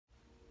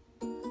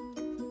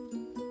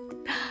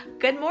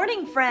Good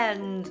morning,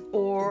 friends,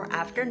 or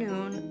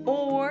afternoon,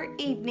 or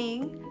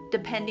evening,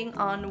 depending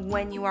on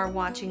when you are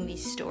watching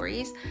these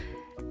stories.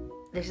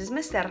 This is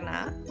Miss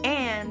Serna,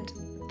 and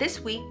this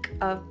week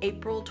of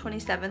April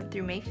 27th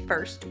through May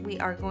 1st, we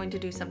are going to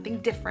do something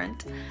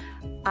different.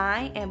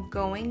 I am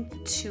going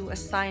to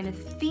assign a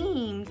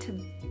theme to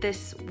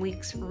this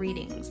week's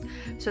readings.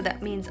 So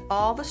that means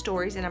all the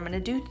stories, and I'm going to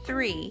do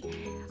 3,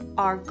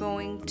 are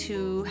going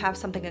to have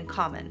something in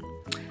common.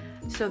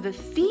 So the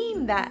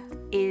theme that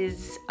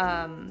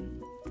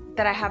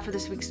I have for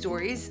this week's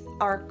stories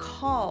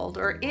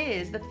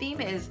the theme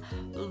is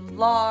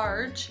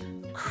large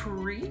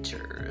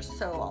creatures.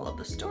 So all of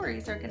the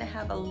stories are going to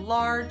have a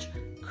large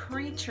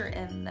creature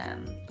in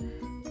them.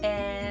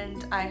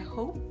 And I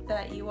hope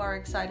that you are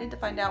excited to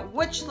find out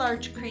which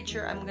large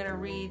creature I'm going to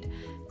read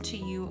to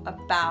you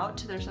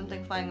about. There's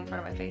something flying in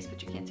front of my face,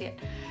 but you can't see it.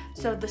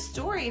 So the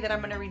story that I'm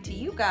going to read to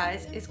you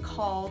guys is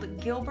called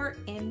Gilbert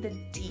in the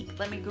Deep.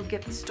 Let me go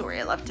get the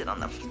story. I left it on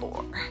the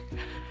floor.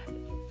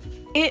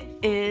 It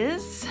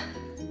is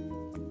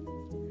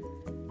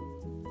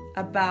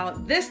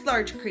about this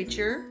large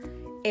creature,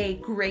 a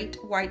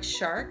great white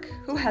shark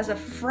who has a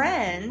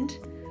friend.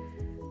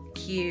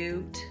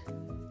 Cute.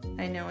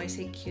 I know I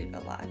say cute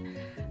a lot.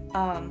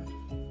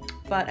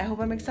 But I hope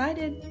I'm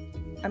excited.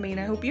 I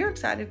hope you're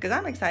excited, because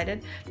I'm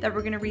excited that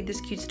we're going to read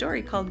this cute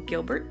story called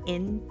Gilbert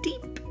in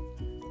Deep.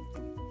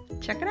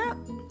 Check it out.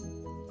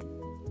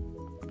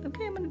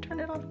 Okay, I'm going to turn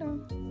it off now.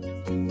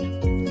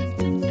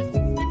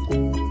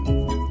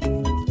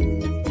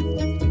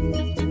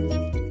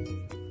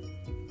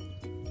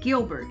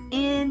 Gilbert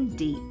in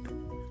Deep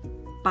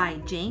by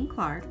Jane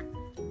Clark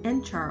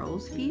and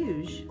Charles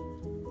Fuge.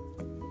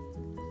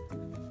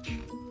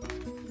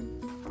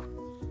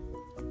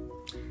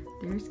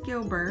 There's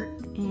Gilbert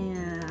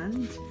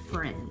and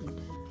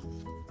friend.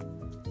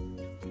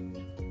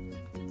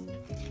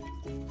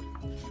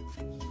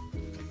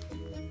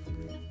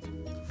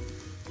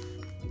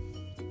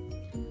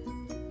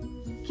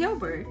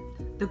 Gilbert,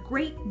 the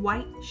great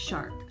white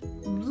shark,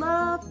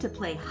 loved to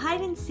play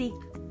hide and seek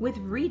with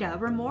Rita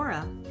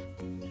Remora.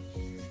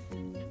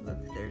 Look,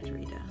 there's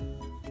Rita.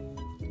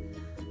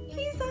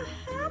 He's a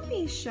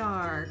happy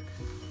shark.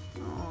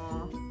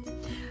 Aww.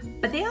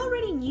 But they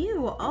already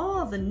knew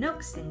all the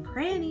nooks and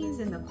crannies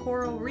in the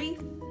coral reef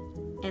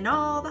and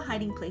all the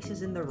hiding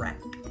places in the wreck.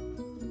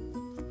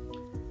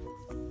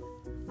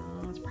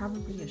 Oh, it's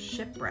probably a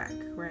shipwreck,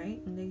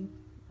 right? And they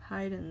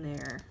hide in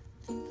there.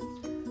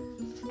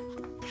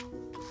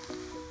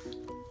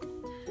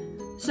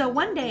 So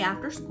one day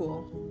after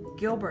school,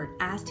 Gilbert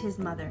asked his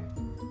mother,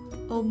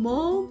 "Oh,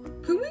 Mom,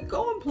 can we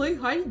go and play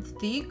hide and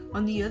seek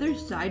on the other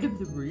side of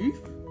the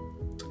reef?"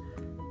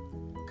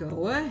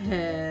 "Go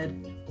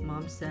ahead,"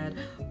 Mom said,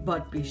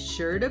 "but be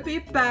sure to be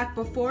back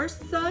before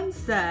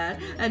sunset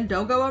and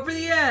don't go over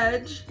the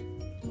edge."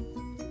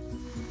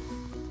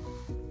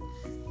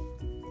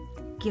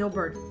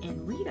 Gilbert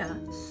and Rita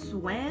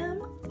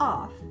swam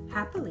off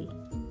happily.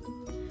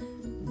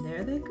 And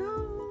there they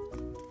go.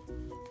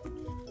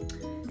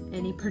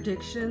 Any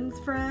predictions,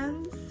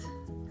 friends?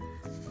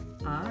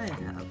 I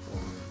have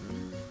one.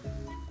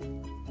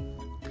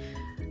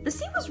 The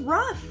sea was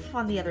rough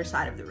on the other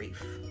side of the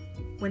reef.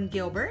 When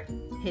Gilbert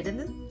hid in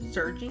the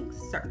surging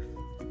surf,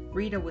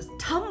 Rita was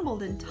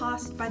tumbled and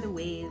tossed by the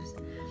waves.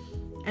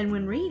 And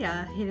when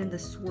Rita hid in the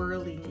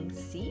swirling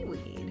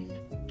seaweed,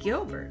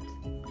 Gilbert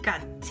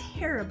got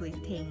terribly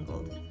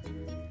tangled.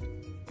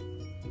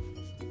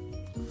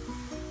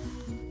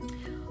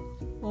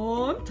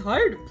 "Oh, I'm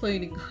tired of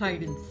playing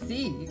hide and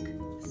seek,"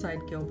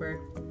 sighed Gilbert.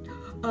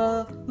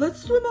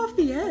 Let's swim off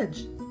the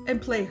edge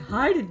and play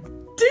hide and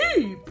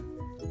deep."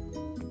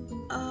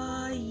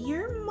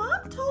 Your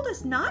mom told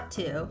us not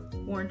to,"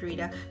 warned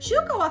Rita.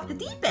 "She'll go off the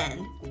deep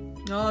end."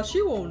 "Oh,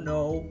 she won't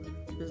know,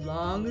 as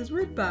long as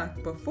we're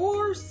back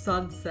before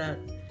sunset."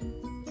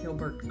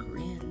 Gilbert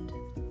grinned.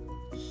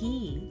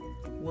 He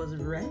was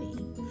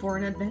ready for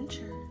an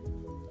adventure.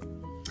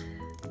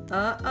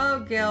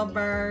 Uh-oh,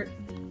 Gilbert.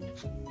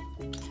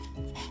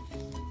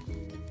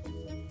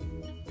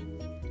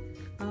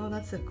 Oh,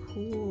 that's a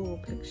cool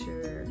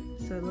picture.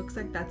 So it looks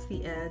like that's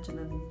the edge and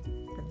then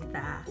the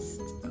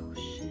vast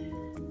ocean.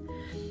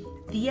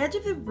 The edge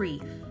of the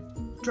reef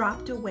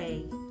dropped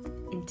away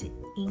into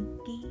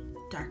inky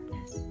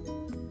darkness.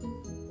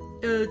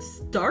 "It's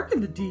dark in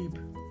the deep,"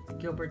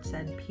 Gilbert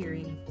said,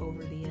 peering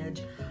over the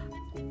edge.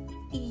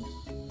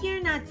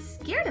 "You're not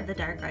scared of the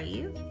dark, are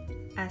you?"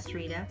 asked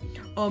Rita.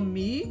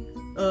 Me?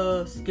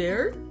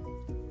 Scared?"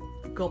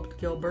 gulped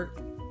Gilbert.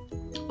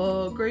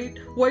 "Great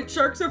white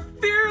sharks are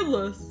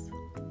fearless."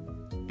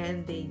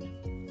 And they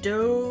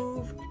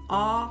dove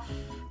off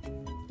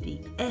the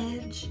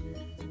edge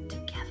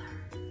together.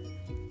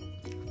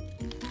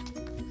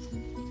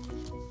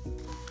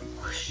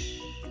 Whoosh.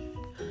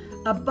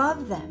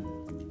 Above them,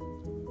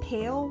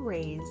 pale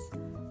rays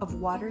of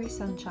watery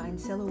sunshine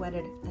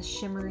silhouetted a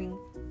shimmering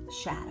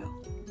shadow.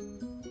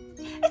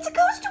 "It's a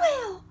ghost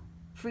whale!"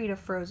 Frida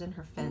froze in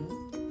her fin.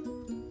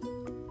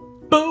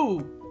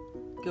 "Boo!"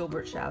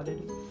 Gilbert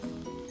shouted.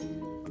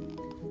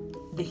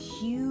 The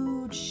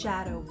huge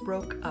shadow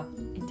broke up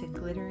into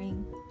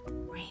glittering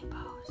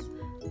rainbows.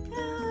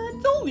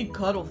 It's only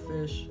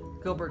cuttlefish,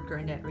 Gilbert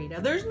grinned at Rita.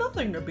 There's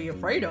nothing to be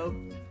afraid of.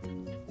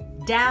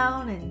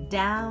 Down and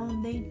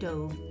down they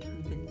dove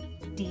through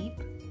the deep,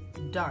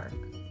 dark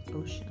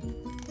ocean.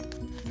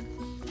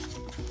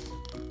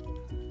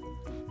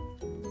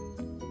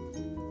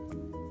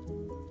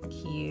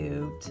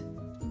 Cute.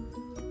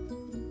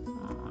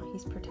 Oh,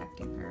 he's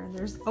protecting her.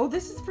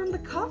 This is from the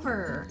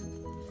cover.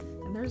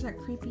 And there's that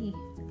creepy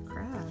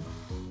crab.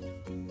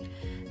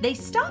 They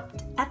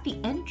stopped at the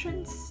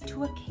entrance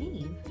to a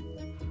cave.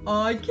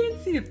 I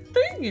can't see a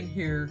thing in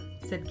here,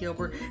 said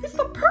Gilbert. It's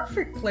the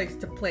perfect place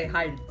to play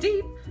hide and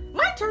seek.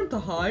 My turn to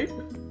hide.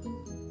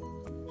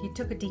 He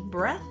took a deep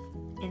breath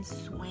and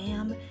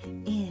swam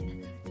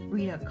in.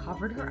 Rita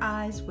covered her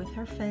eyes with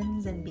her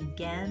fins and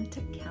began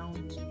to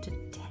count to 10.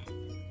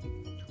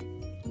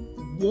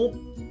 Whoop!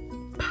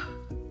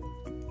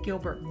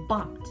 Gilbert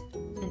bumped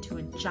into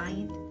a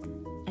giant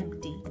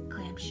empty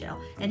clamshell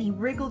and he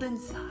wriggled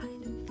inside.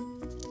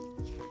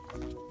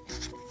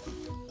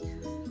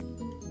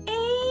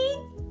 8,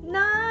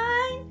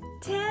 9,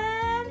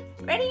 10.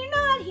 Ready or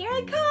not, here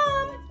I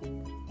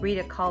come,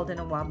 Rita called in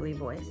a wobbly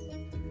voice.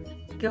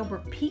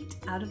 Gilbert peeked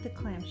out of the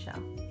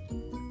clamshell.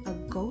 A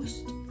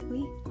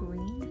ghostly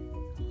green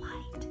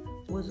light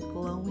was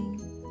glowing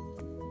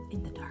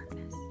in the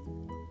darkness.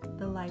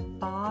 The light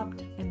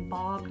bobbed and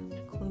bobbed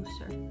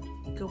closer.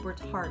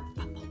 Gilbert's heart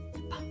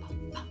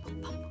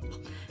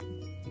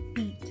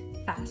beat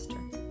faster.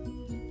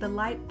 The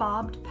light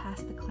bobbed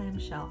past the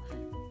clamshell.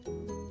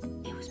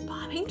 It was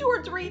bobbing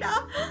towards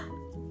Rita.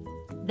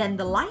 Then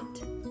the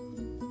light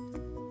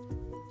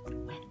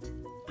went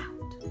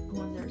out.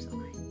 Oh, and there's a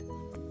light.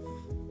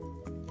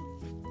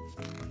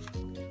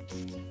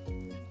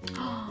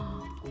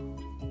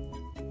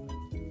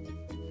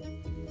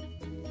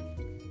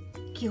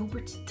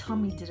 Gilbert's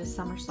tummy did a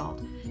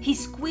somersault. He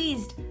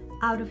squeezed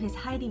out of his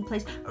hiding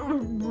place.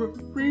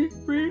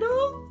 Rita,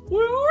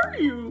 where are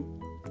you?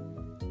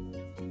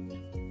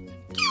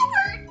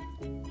 Gilbert!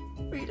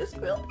 Rita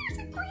squealed. There's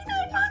a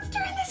green-eyed monster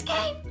in this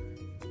cave.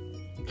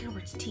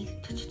 Gilbert's teeth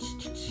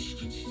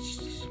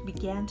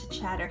began to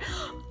chatter.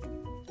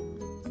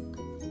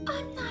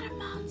 I'm not a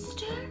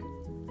monster,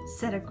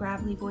 said a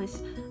gravelly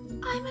voice.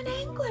 I'm an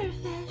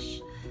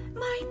anglerfish.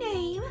 My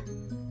name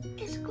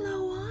is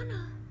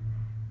Glowana.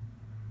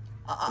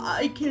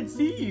 I can't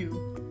see you,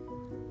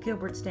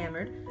 Gilbert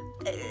stammered.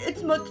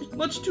 It's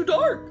much too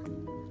dark.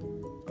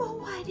 Well,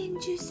 why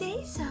didn't you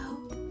say so?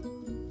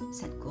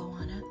 Said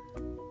Glowana.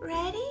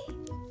 Ready?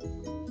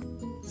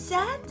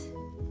 Set?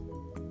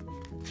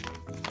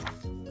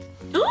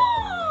 Glow!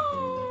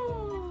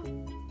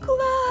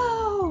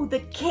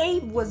 The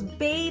cave was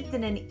bathed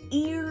in an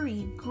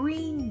eerie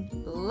green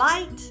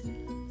light.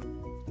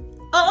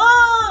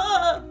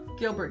 Ah!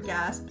 Gilbert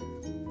gasped.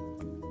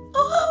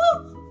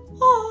 Ah!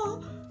 Ah!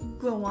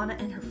 Glowana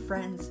and her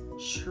friends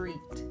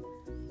shrieked.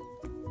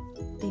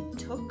 They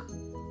took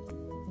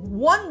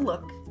one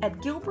look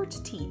at Gilbert's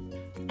teeth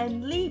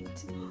and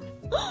leaped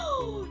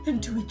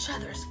into each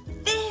other's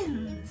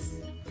fins.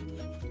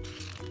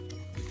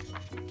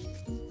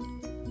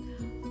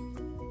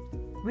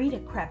 Rita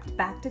crept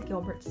back to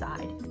Gilbert's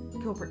side.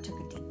 Gilbert took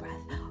a deep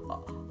breath.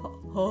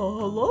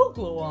 Hello,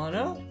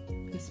 Glowana,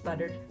 he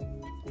sputtered.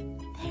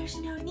 There's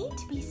no need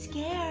to be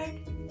scared,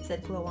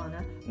 said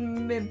Glowana.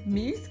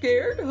 Me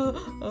scared?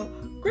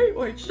 Great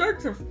white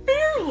sharks are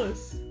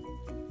fearless.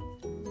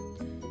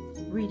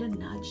 Rita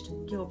nudged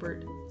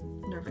Gilbert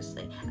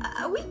nervously.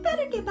 We'd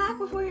better get back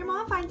before your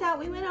mom finds out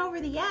we went over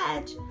the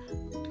edge.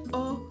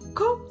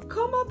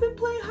 Come up and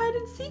play hide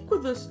and seek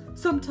with us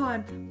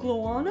sometime,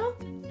 Glowana,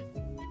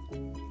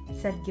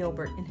 said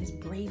Gilbert in his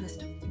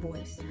bravest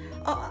voice.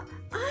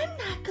 I'm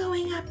not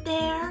going up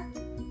there,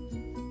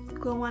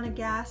 Glowana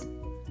gasped.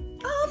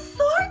 All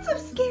sorts of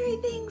scary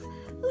things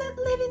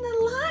live in the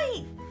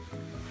light.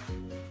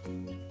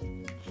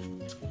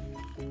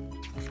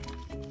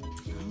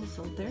 Oh,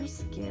 so they're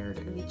scared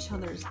of each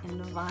other's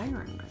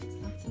environments.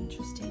 That's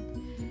interesting.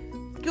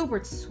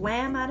 Gilbert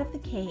swam out of the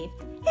cave.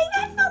 Hey,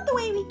 that's not the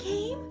way we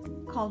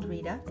came, called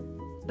Rita.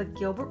 But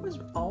Gilbert was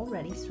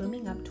already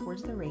swimming up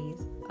towards the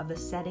rays of the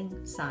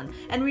setting sun,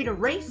 and Rita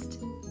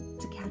raced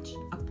to catch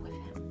up with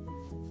him.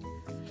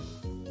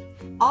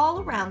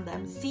 All around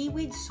them,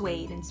 seaweed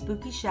swayed and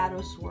spooky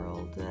shadows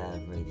swirled.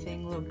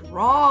 Everything looked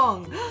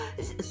wrong.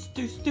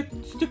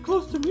 Stick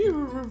close to me,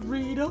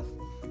 Rita,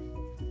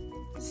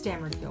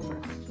 stammered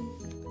Gilbert.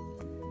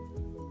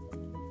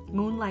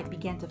 Moonlight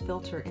began to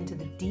filter into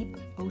the deep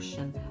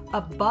ocean.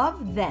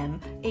 Above them,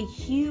 a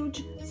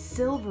huge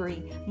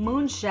silvery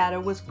moon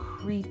shadow was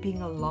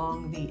creeping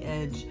along the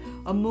edge.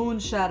 A moon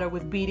shadow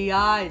with beady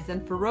eyes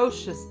and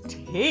ferocious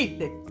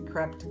teeth. It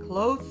crept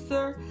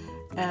closer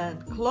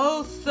and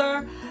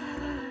closer,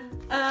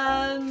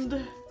 and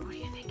who do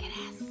you think it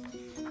is?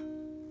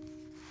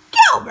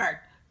 Gilbert!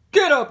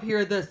 Get up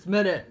here this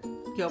minute,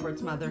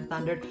 Gilbert's mother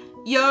thundered.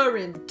 You're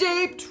in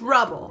deep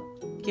trouble.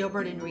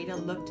 Gilbert and Rita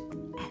looked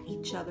at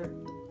each other.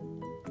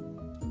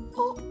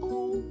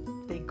 Uh-oh,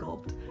 they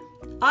gulped.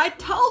 I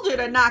told you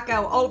to not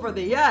go over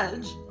the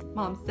edge,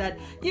 Mom said.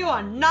 You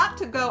are not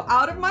to go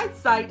out of my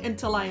sight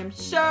until I am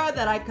sure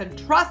that I can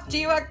trust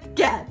you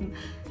again.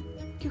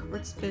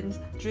 Gilbert's fins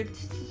dripped.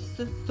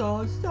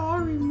 So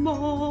sorry,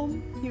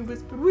 Mom, he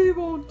whispered. We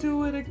won't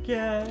do it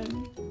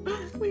again.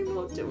 We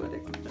won't do it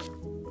again.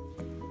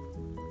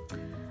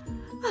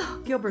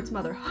 Oh, Gilbert's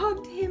mother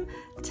hugged him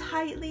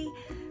tightly.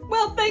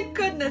 Well, thank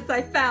goodness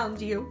I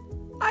found you.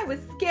 I was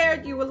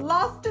scared you were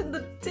lost in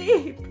the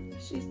deep,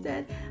 she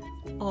said.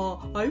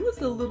 I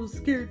was a little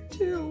scared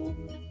too,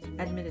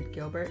 admitted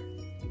Gilbert.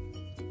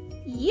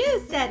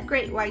 You said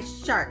great white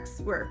sharks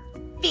were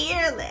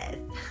fearless,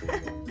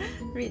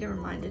 Rita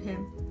reminded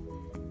him.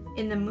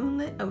 In the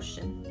moonlit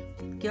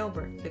ocean,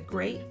 Gilbert, the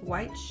great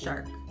white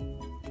shark,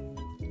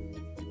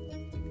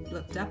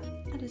 looked up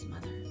at his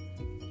mother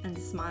and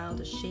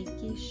smiled a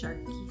shaky,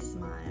 sharky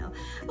smile.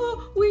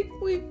 Oh,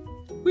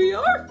 we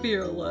are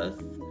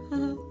fearless.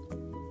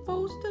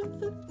 Most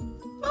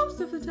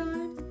of the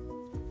time.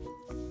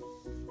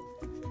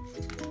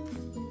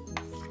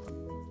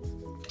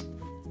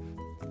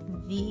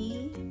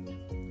 The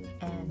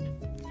end.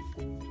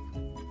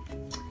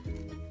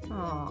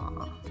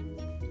 Aww.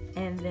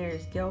 And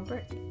there's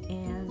Gilbert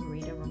and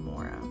Rita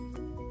Remora.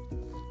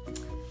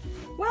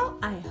 Well,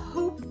 I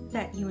hope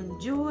that you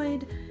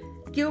enjoyed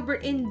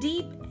Gilbert in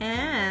Deep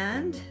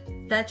and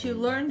that you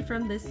learned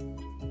from this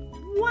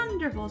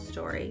wonderful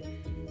story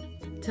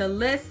to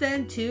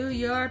listen to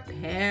your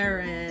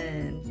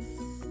parents.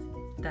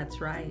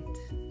 That's right.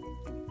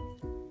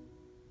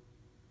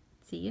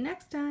 See you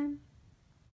next time.